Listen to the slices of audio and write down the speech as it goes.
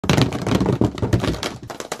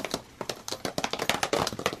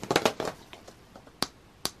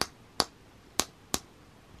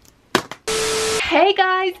Hey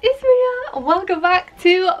guys, it's Rhia. Welcome back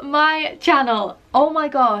to my channel. Oh my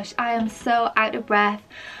gosh, I am so out of breath.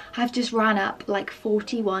 I've just ran up like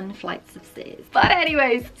 41 flights of stairs. But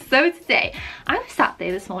anyways, so today I was sat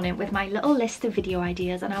there this morning with my little list of video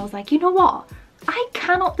ideas and I was like, you know what? I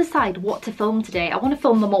cannot decide what to film today. I want to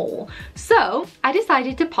film them all. So I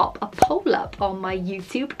decided to pop a poll up on my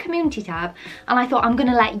YouTube community tab and I thought I'm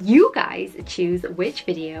gonna let you guys choose which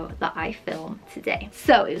video that I film today.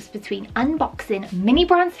 So it was between unboxing mini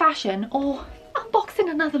brands fashion or unboxing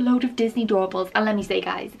another load of Disney durables. And let me say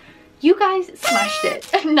guys, you guys smashed it.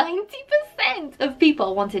 90% of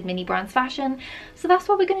people wanted mini brands fashion, so that's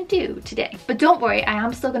what we're gonna do today. But don't worry, I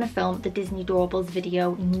am still gonna film the Disney durables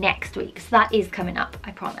video next week, so that is coming up, I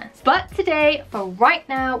promise. But today, for right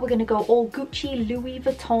now, we're gonna go all Gucci, Louis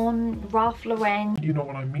Vuitton, Ralph Lauren. You know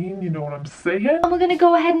what I mean? You know what I'm saying? And we're gonna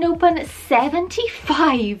go ahead and open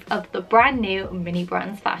 75 of the brand new mini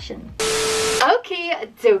brands fashion. Okay,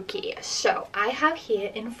 dokie. So I have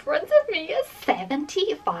here in front of me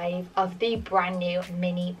 75 of the brand new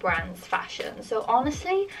mini brands fashion. So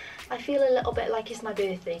honestly, I feel a little bit like it's my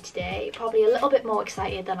birthday today. Probably a little bit more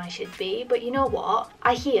excited than I should be. But you know what?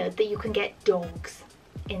 I hear that you can get dogs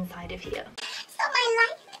inside of here. So my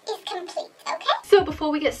life is complete, okay? So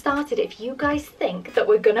before we get started, if you guys think that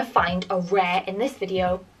we're gonna find a rare in this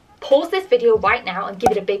video, pause this video right now and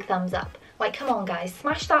give it a big thumbs up. Like, come on guys,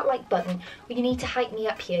 smash that like button. You need to hype me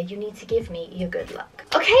up here. You need to give me your good luck.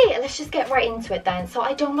 Okay, let's just get right into it then. So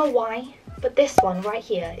I don't know why, but this one right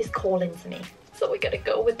here is calling to me. So we're gonna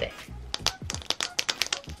go with it.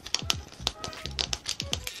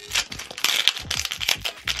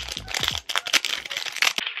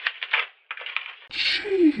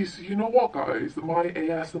 Jeez, you know what guys? My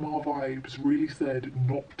ASMR vibes really said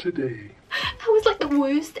not today. That was like the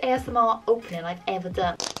worst ASMR opening I've ever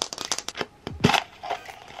done.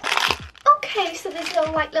 Okay, so there's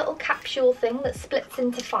no like little capsule thing that splits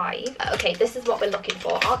into 5. Okay, this is what we're looking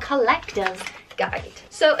for, our collector's guide.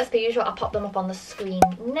 So as per usual, I'll pop them up on the screen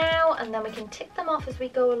now and then we can tick them off as we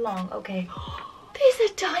go along. Okay,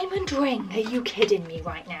 there's a diamond ring. Are you kidding me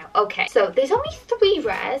right now? Okay, so there's only 3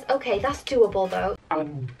 rares. Okay, that's doable though.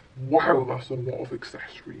 And wow, that's a lot of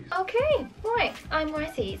accessories. Okay, right, I'm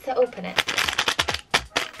ready to open it.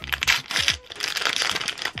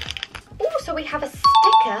 Oh, so we have a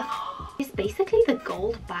sticker. It's basically the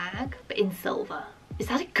gold bag, but in silver. Is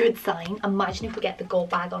that a good sign? Imagine if we get the gold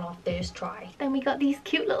bag on our first try. Then we got these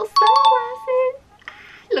cute little sunglasses.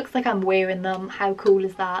 Looks like I'm wearing them. How cool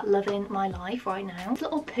is that? Loving my life right now. This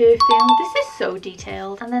little perfume. This is so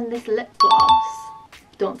detailed. And then this lip gloss.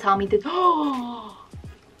 Don't tell me this. Oh,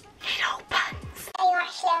 it opens. Are you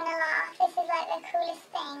actually on a laugh? This is like the coolest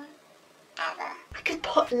thing ever. I could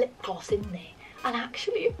put lip gloss in there and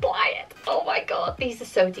actually apply it. Oh my god, these are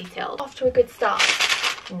so detailed. Off to a good start.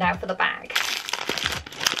 Now for the bag.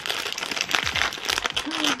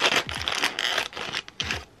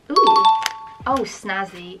 Ooh. Oh,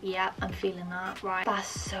 snazzy. Yeah, I'm feeling that. Right. That's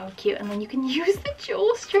so cute. And then you can use the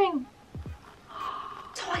drawstring.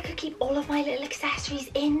 So I could keep all of my little accessories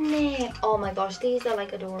in there. Oh my gosh, these are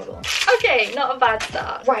like adorable. Okay, not a bad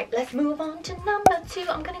start. Right, let's move on to number 2.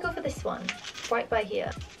 I'm gonna go for this one. Right by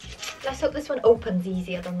here. Let's hope this one opens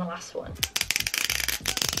easier than the last one.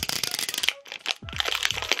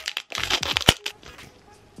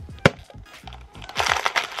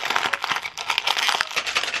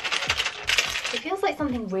 It feels like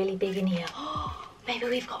something really big in here. Oh, maybe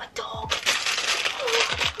we've got a dog.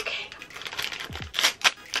 Oh, okay.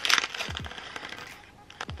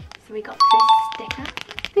 So we got this sticker,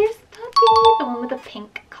 this puppy, the one with the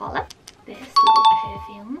pink collar. This little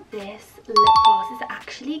perfume, this lip gloss is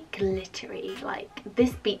actually glittery. Like,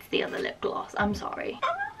 this beats the other lip gloss. I'm sorry.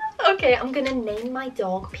 Okay, I'm gonna name my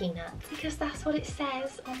dog Peanut because that's what it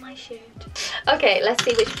says on my shirt. Okay, let's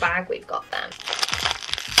see which bag we've got then.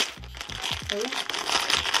 Ooh.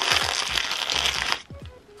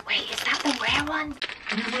 Wait, is that the rare one?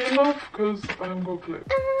 You may laugh because I'm gonna clip.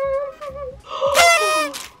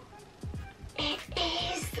 It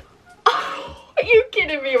is. Are you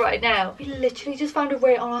kidding me right now? We literally just found a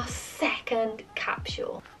rare on our 2nd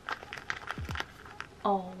capsule.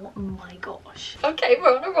 Oh my gosh. Okay,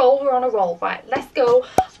 we're on a roll, we're on a roll. Right, let's go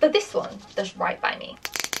for this one that's right by me.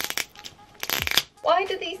 Why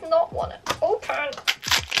do these not want to open?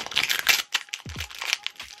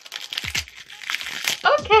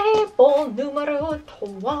 Okay, ball numero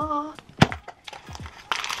 3.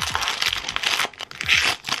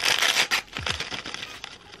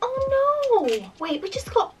 Wait, we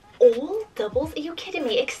just got all doubles? Are you kidding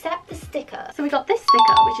me? Except the sticker. So we got this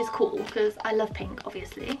sticker, which is cool because I love pink,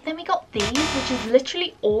 obviously. Then we got these, which is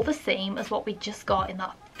literally all the same as what we just got in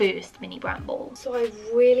that first mini brand ball. So I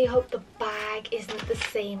really hope the bag isn't the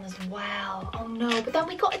same as well. Oh no, but then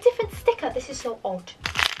we got a different sticker. This is so odd.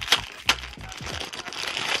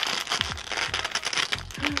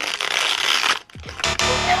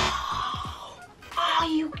 Are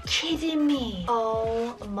you kidding me?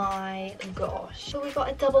 Oh my gosh. So we got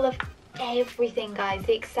a double of everything, guys.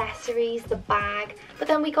 The accessories, the bag, but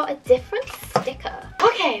then we got a different sticker.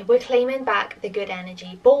 Okay, we're claiming back the good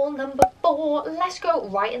energy. Ball number 4. Let's go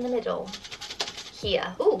right in the middle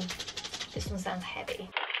here. Ooh, this one sounds heavy.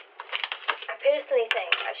 I personally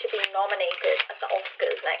think I should be nominated at the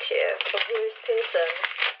Oscars next year for the worst person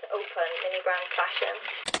to open mini brand fashion.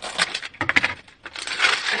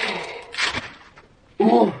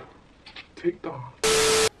 Oh, take that.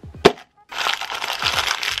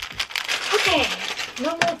 Okay,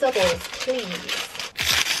 no more doubles,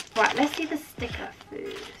 please. Right, let's see the sticker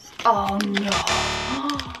first. Oh no.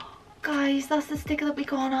 Guys, that's the sticker that we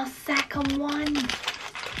got on our second one.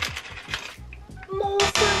 More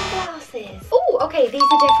sunglasses. Oh, okay, these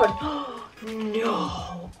are different.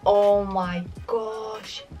 No. Oh my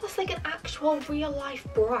gosh. That's like an actual real life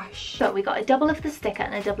brush. So we got a double of the sticker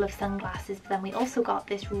and a double of sunglasses, but then we also got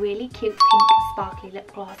this really cute pink sparkly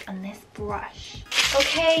lip gloss and this brush.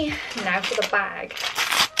 Okay, now for the bag.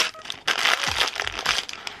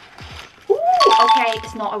 Ooh, okay,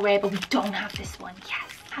 it's not a rare, but we don't have this one.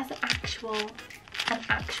 Yes, it has an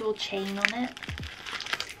actual chain on it.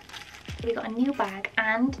 We got a new bag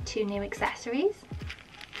and 2 new accessories.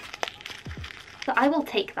 So I will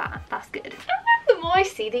take that, that's good. The more I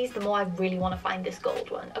see these, the more I really want to find this gold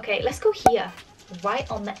one. Okay, let's go here, right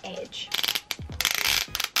on the edge.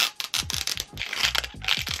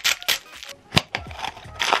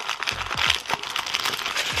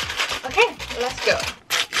 Okay, let's go.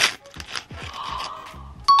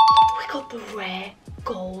 We got the rare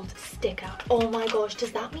gold sticker. Oh my gosh,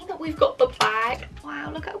 does that mean that we've got the bag?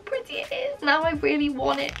 Wow, look how pretty it is. Now I really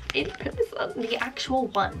want it in person. The actual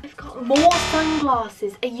one. I've got more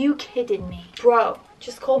sunglasses. Are you kidding me? Bro,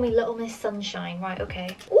 just call me Little Miss Sunshine. Right,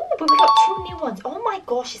 okay. Oh, but we got 2 new ones. Oh my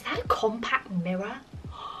gosh, is that a compact mirror?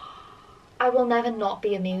 I will never not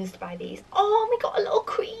be amused by these. Oh, we got a little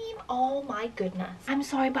cream. Oh my goodness. I'm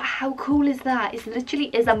sorry, but how cool is that? It literally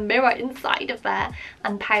is a mirror inside of there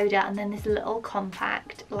and powder and then this little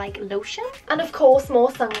compact like lotion. And of course, more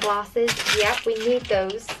sunglasses. Yep, we need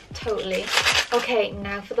those. Totally. Okay,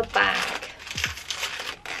 now for the bag.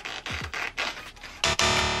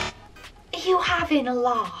 Are you having a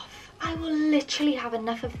laugh? I will literally have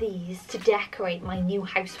enough of these to decorate my new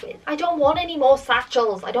house with. I don't want any more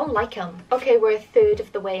satchels. I don't like them. Okay, we're a third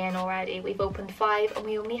of the way in already. We've opened 5 and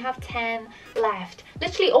we only have 10 left.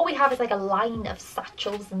 Literally all we have is like a line of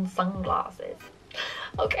satchels and sunglasses.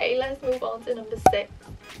 Okay, let's move on to number 6.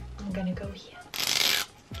 I'm gonna go here.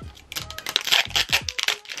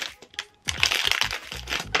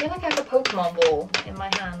 I feel like I have a Pokemon ball in my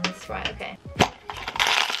hands. Right, okay.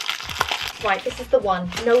 Right, this is the one.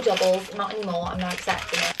 No doubles, not anymore. I'm not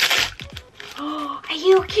accepting it. Oh, are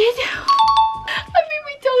you kidding? I mean,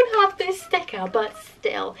 we don't have this sticker, but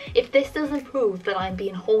still, if this doesn't prove that I'm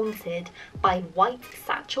being haunted by white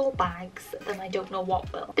satchel bags, then I don't know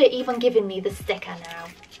what will. They're even giving me the sticker now.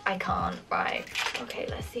 I can't, right. Okay,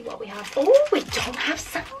 let's see what we have. Oh, we don't have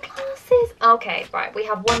sunglasses. Okay, right, we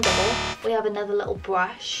have 1 double. We have another little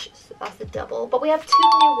brush, so that's a double. But we have 2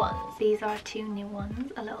 new ones. These are 2 new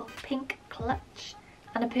ones. A little pink clutch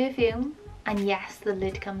and a perfume. And yes, the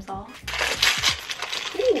lid comes off.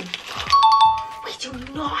 Ooh. We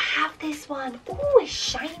do not have this one. Oh, it's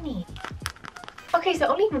shiny. Okay, so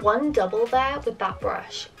only 1 double there with that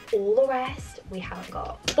brush. All the rest we haven't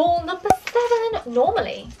got. Ball number 7.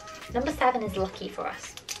 Normally, number 7 is lucky for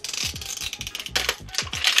us.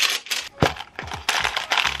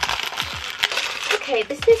 Okay,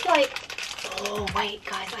 this is like, oh wait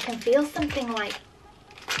guys, I can feel something like,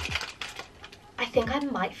 I think I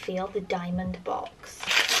might feel the diamond box.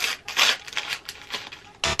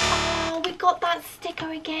 Oh, we got that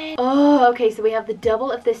sticker again. Oh, okay, so we have the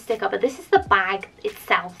double of this sticker, but this is the bag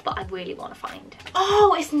itself that I really want to find.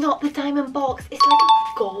 Oh, it's not the diamond box. It's like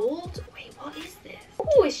a gold. Wait, what is this?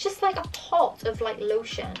 Oh, it's just like a pot of like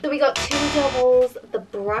lotion. So we got 2 doubles, the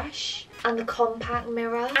brush and the compact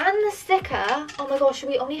mirror and the sticker. Oh my gosh,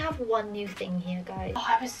 we only have 1 new thing here, guys. Oh,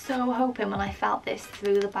 I was so hoping when I felt this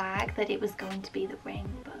through the bag that it was going to be the ring,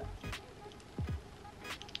 but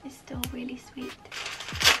it's still really sweet.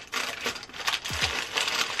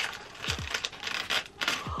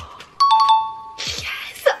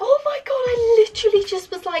 Yes! Oh literally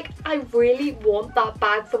just was like, I really want that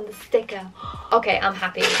bag from the sticker. Okay, I'm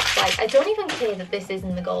happy. Like, I don't even care that this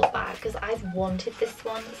isn't the gold bag because I've wanted this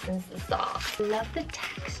one since the start. Love the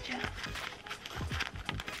texture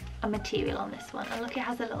and material on this one. And look, it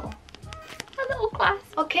has a little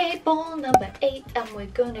clasp. Okay, ball number 8, and we're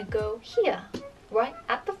gonna go here, right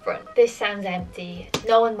at the front. This sounds empty.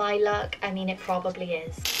 Knowing my luck, I mean, it probably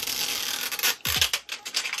is.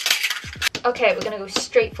 Okay, we're gonna go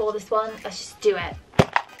straight for this one. Let's just do it.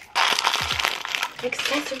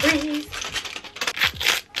 Accessories.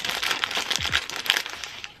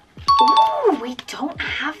 Ooh, we don't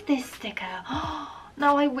have this sticker.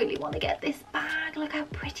 Now I really want to get this bag. Look how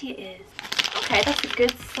pretty it is. Okay, that's a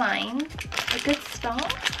good sign. A good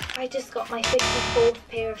start. I just got my 54th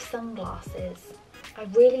pair of sunglasses. I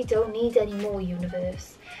really don't need any more,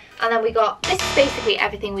 universe. And then we got, this is basically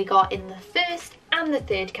everything we got in the first and the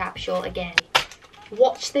third capsule again.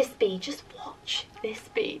 Watch this be, just watch this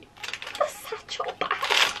be the satchel bag.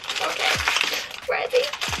 Okay, ready?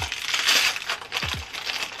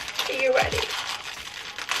 Are you ready?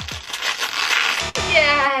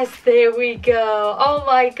 Yes, there we go. Oh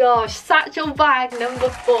my gosh, satchel bag number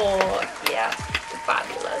 4. Yeah,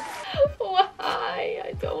 fabulous. Why?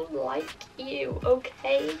 I don't like you,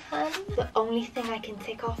 okay, hun? The only thing I can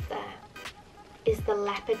tick off there is the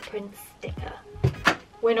leopard print sticker.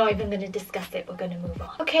 We're not even going to discuss it, we're going to move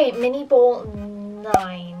on. Okay, mini ball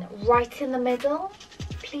 9, right in the middle.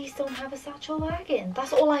 Please don't have a satchel bag in.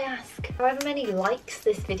 That's all I ask. However many likes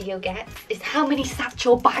this video gets is how many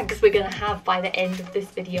satchel bags we're going to have by the end of this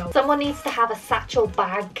video. Someone needs to have a satchel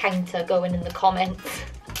bag counter going in the comments.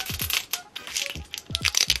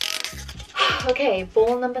 Okay,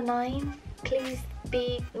 ball number 9. Please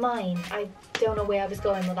be mine. I don't know where I was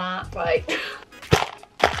going with that. Right.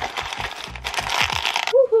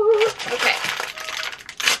 Okay.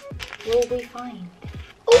 Will we find?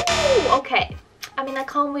 Oh, okay. I mean, I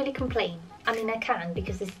can't really complain. I mean, I can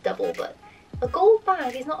because it's double, but a gold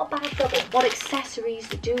bag is not a bad double. What accessories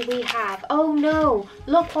do we have? Oh no,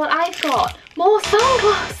 look what I've got. More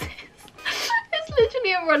sunglasses. It's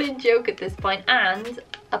literally a running joke at this point. And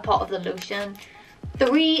a pot of the lotion.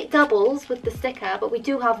 3 doubles with the sticker, but we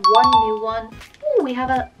do have 1 new one. Oh, we have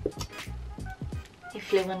a... It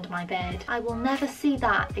flew under my bed. I will never see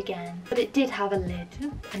that again. But it did have a lid,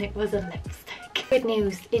 and it was a lipstick. Good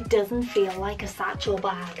news, it doesn't feel like a satchel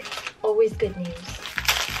bag. Always good news.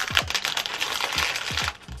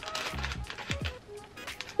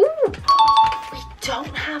 Ooh! We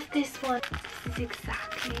don't have this one. This is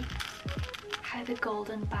exactly how the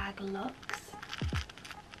golden bag looks.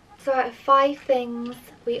 So out of 5 things,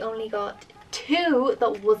 we only got 2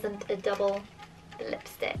 that wasn't a double. The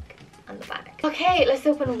lipstick and the bag. Okay, let's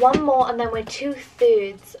open 1 more and then we're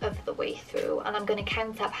 2/3 of the way through, and I'm going to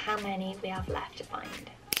count up how many we have left to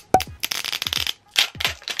find.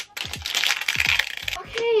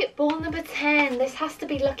 Okay, ball number 10. This has to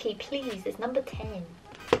be lucky, please. It's number 10.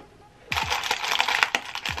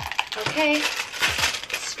 Okay,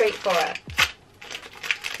 straight for it.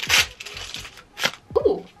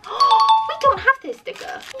 Ooh, we don't have this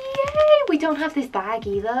sticker. Yay, we don't have this bag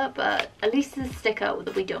either, but at least it's a sticker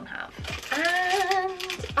that we don't have.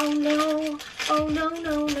 And oh no, oh no,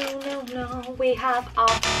 no, no, no, no. We have our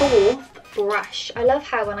 4th brush. I love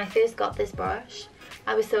how when I first got this brush,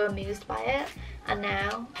 I was so amused by it. And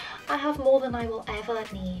now I have more than I will ever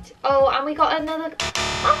need. Oh, and we got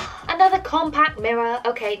another compact mirror.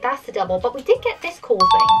 Okay, that's a double, but we did get this cool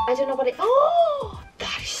thing. I don't know what it... Oh,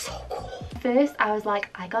 that is so cool. First, I was like,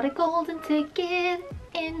 I got a golden ticket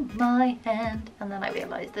in my hand. And then I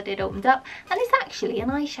realised that it opened up and it's actually an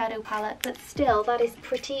eyeshadow palette. But still, that is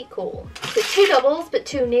pretty cool. So 2 doubles, but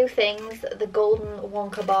 2 new things. The golden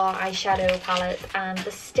Wonka bar eyeshadow palette and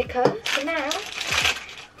the sticker. So now...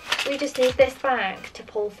 we just need this bag to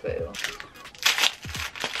pull through.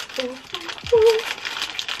 Ooh, ooh, ooh.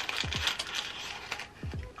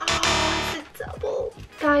 Oh, it's a double.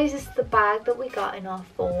 Guys, it's the bag that we got in our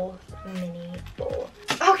 4th mini ball.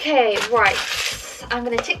 Okay, right. I'm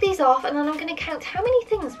going to tick these off and then I'm going to count how many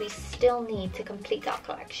things we still need to complete our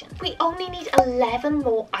collection. We only need 11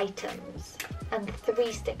 more items and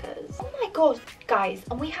 3 stickers. Oh my god, guys,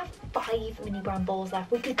 and we have 5 mini brand balls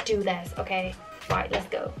left. We could do this, okay? Right, let's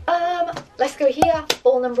go. Let's go here,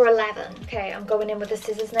 ball number 11. Okay, I'm going in with the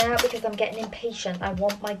scissors now because I'm getting impatient. I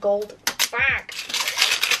want my gold bag.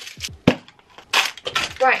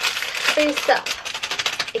 Right, first up,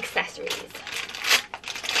 accessories.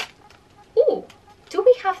 Ooh, do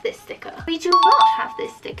we have this sticker? We do not have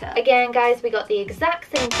this sticker. Again, guys, we got the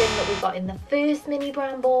exact same thing that we got in the first mini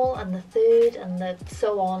brand ball and the third and the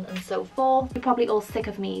so on and so forth. You're probably all sick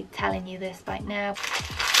of me telling you this by now.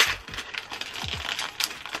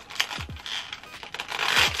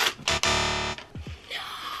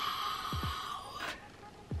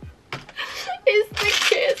 It's the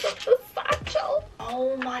case of the satchel.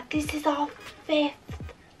 Oh my, this is our 5th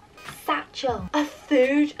satchel. A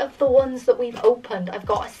third of the ones that we've opened I've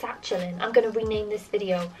got a satchel in. I'm going to rename this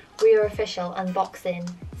video RHIA Official Unboxing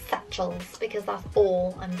Satchels because that's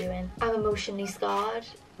all I'm doing. I'm emotionally scarred.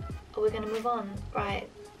 Are we going to move on? Right.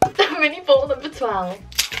 Mini ball number 12.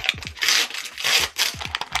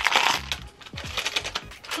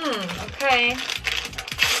 Okay.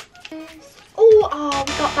 Oh,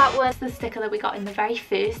 we got that one. It's the sticker that we got in the very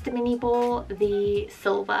first mini ball, the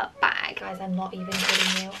silver bag. Guys, I'm not even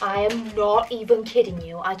kidding you. I am not even kidding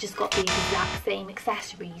you. I just got the exact same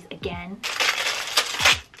accessories again.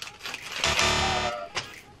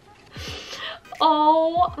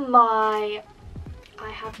 Oh my. I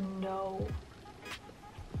have no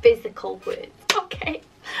physical words. Okay,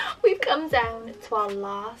 we've come down to our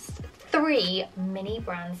last 3 mini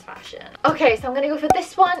brands fashion. Okay, so I'm gonna go for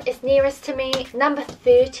this one. It's nearest to me, number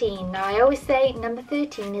 13. Now I always say number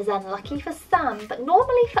 13 is unlucky for some, but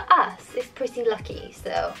normally for us it's pretty lucky.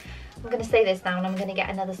 So I'm gonna say this now and I'm gonna get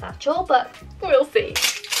another satchel, but we'll see.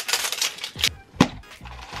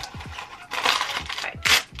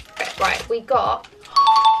 Right, we got,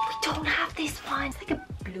 we don't have this one. It's like a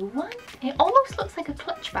blue one. It almost looks like a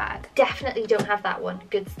clutch bag. Definitely don't have that one.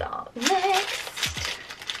 Good start. Next.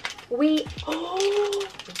 We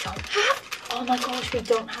don't have, oh my gosh, we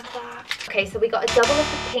don't have that. Okay, so we got a double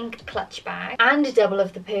of the pink clutch bag and a double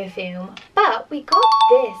of the perfume, but we got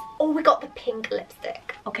this. Oh, we got the pink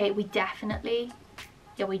lipstick. Okay, we definitely,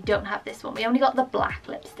 yeah, we don't have this one. We only got the black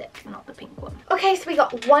lipstick, not the pink one. Okay, so we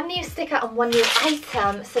got 1 new sticker and 1 new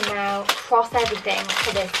item, so now cross everything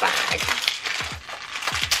for this bag.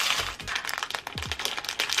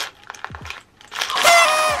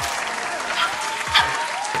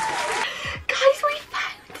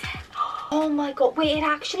 Oh my god, wait, it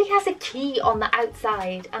actually has a key on the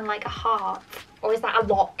outside and like a heart. Or is that a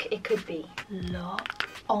lock? It could be. Look.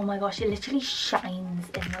 Oh my gosh, it literally shines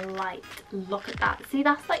in the light. Look at that. See,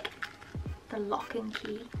 that's like the lock and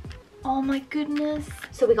key. Oh my goodness.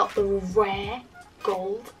 So we got the rare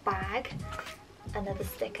gold bag, another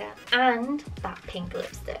sticker, and that pink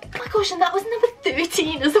lipstick. Oh my gosh, and that was number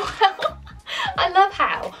 13 as well. I love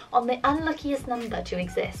how on the unluckiest number to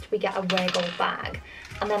exist, we get a rare gold bag.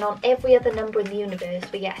 And then on every other number in the universe,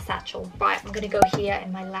 we get a satchel. Right, I'm going to go here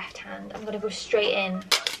in my left hand. I'm going to go straight in.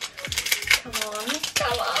 Come on,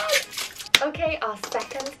 come on. Okay, our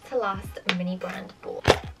second to last mini brand ball.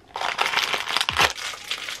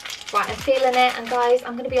 Right, I'm feeling it. And guys,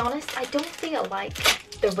 I'm going to be honest, I don't feel like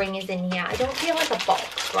the ring is in here. I don't feel like a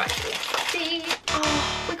box right here. See?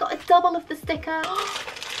 Oh, we got a double of the sticker.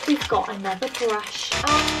 We've got another brush.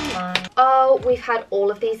 Oh my. Oh, we've had all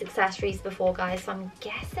of these accessories before, guys, so I'm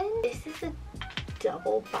guessing this is a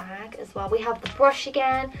double bag as well. We have the brush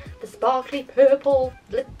again, the sparkly purple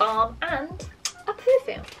lip balm, and a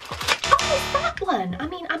perfume. Oh, it's that one. I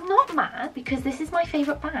mean, I'm not mad because this is my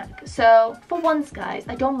favourite bag. So for once, guys,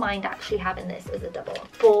 I don't mind actually having this as a double.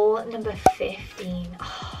 Ball number 15.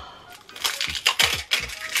 Oh.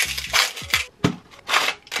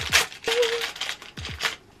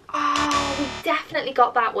 Definitely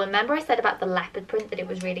got that one. Remember I said about the leopard print that it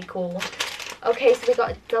was really cool? Okay, so we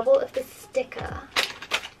got a double of the sticker.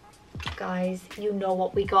 Guys, you know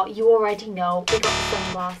what we got. You already know. We got the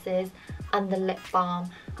sunglasses and the lip balm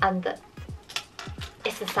and the...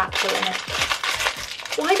 It's a satchel in it.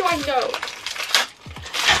 Why do I know?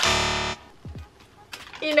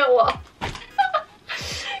 You know what?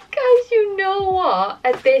 Guys, you know what?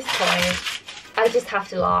 At this point, I just have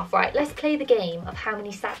to laugh. Right, let's play the game of how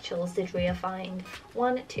many satchels did RHIA find.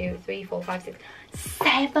 1, 2, 3, 4, 5, 6,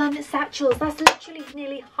 7 satchels. That's literally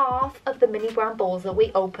nearly half of the mini brand balls that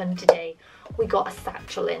we opened today. We got a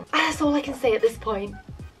satchel in. That's all I can say at this point.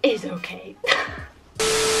 Is okay.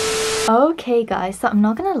 Okay guys, so I'm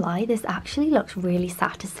not gonna lie, this actually looks really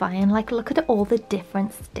satisfying. Like, look at all the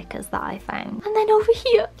different stickers that I found. And then over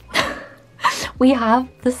here we have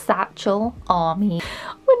the satchel army.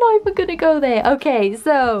 We're not even gonna go there. Okay,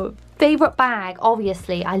 so favorite bag,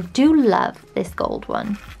 obviously I do love this gold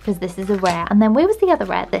one because this is a rare. And then where was the other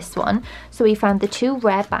rare? This one. So we found the 2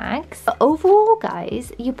 rare bags. But overall,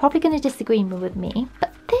 guys, you're probably gonna disagree with me,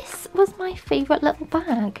 but this was was my favorite little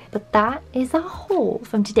bag. But that is our haul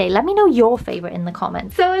from today. Let me know your favorite in the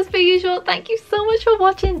comments. So as per usual, thank you so much for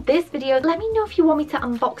watching this video. Let me know if you want me to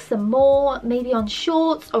unbox some more, maybe on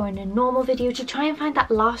shorts or in a normal video, to try and find that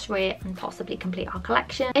last RHIA and possibly complete our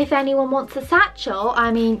collection. If anyone wants a satchel,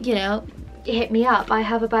 I mean, you know, hit me up. I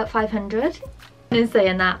have about 500. And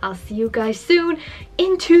saying that, I'll see you guys soon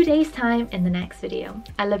in 2 days time in the next video.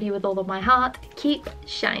 I love you with all of my heart. Keep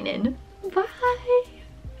shining. Bye.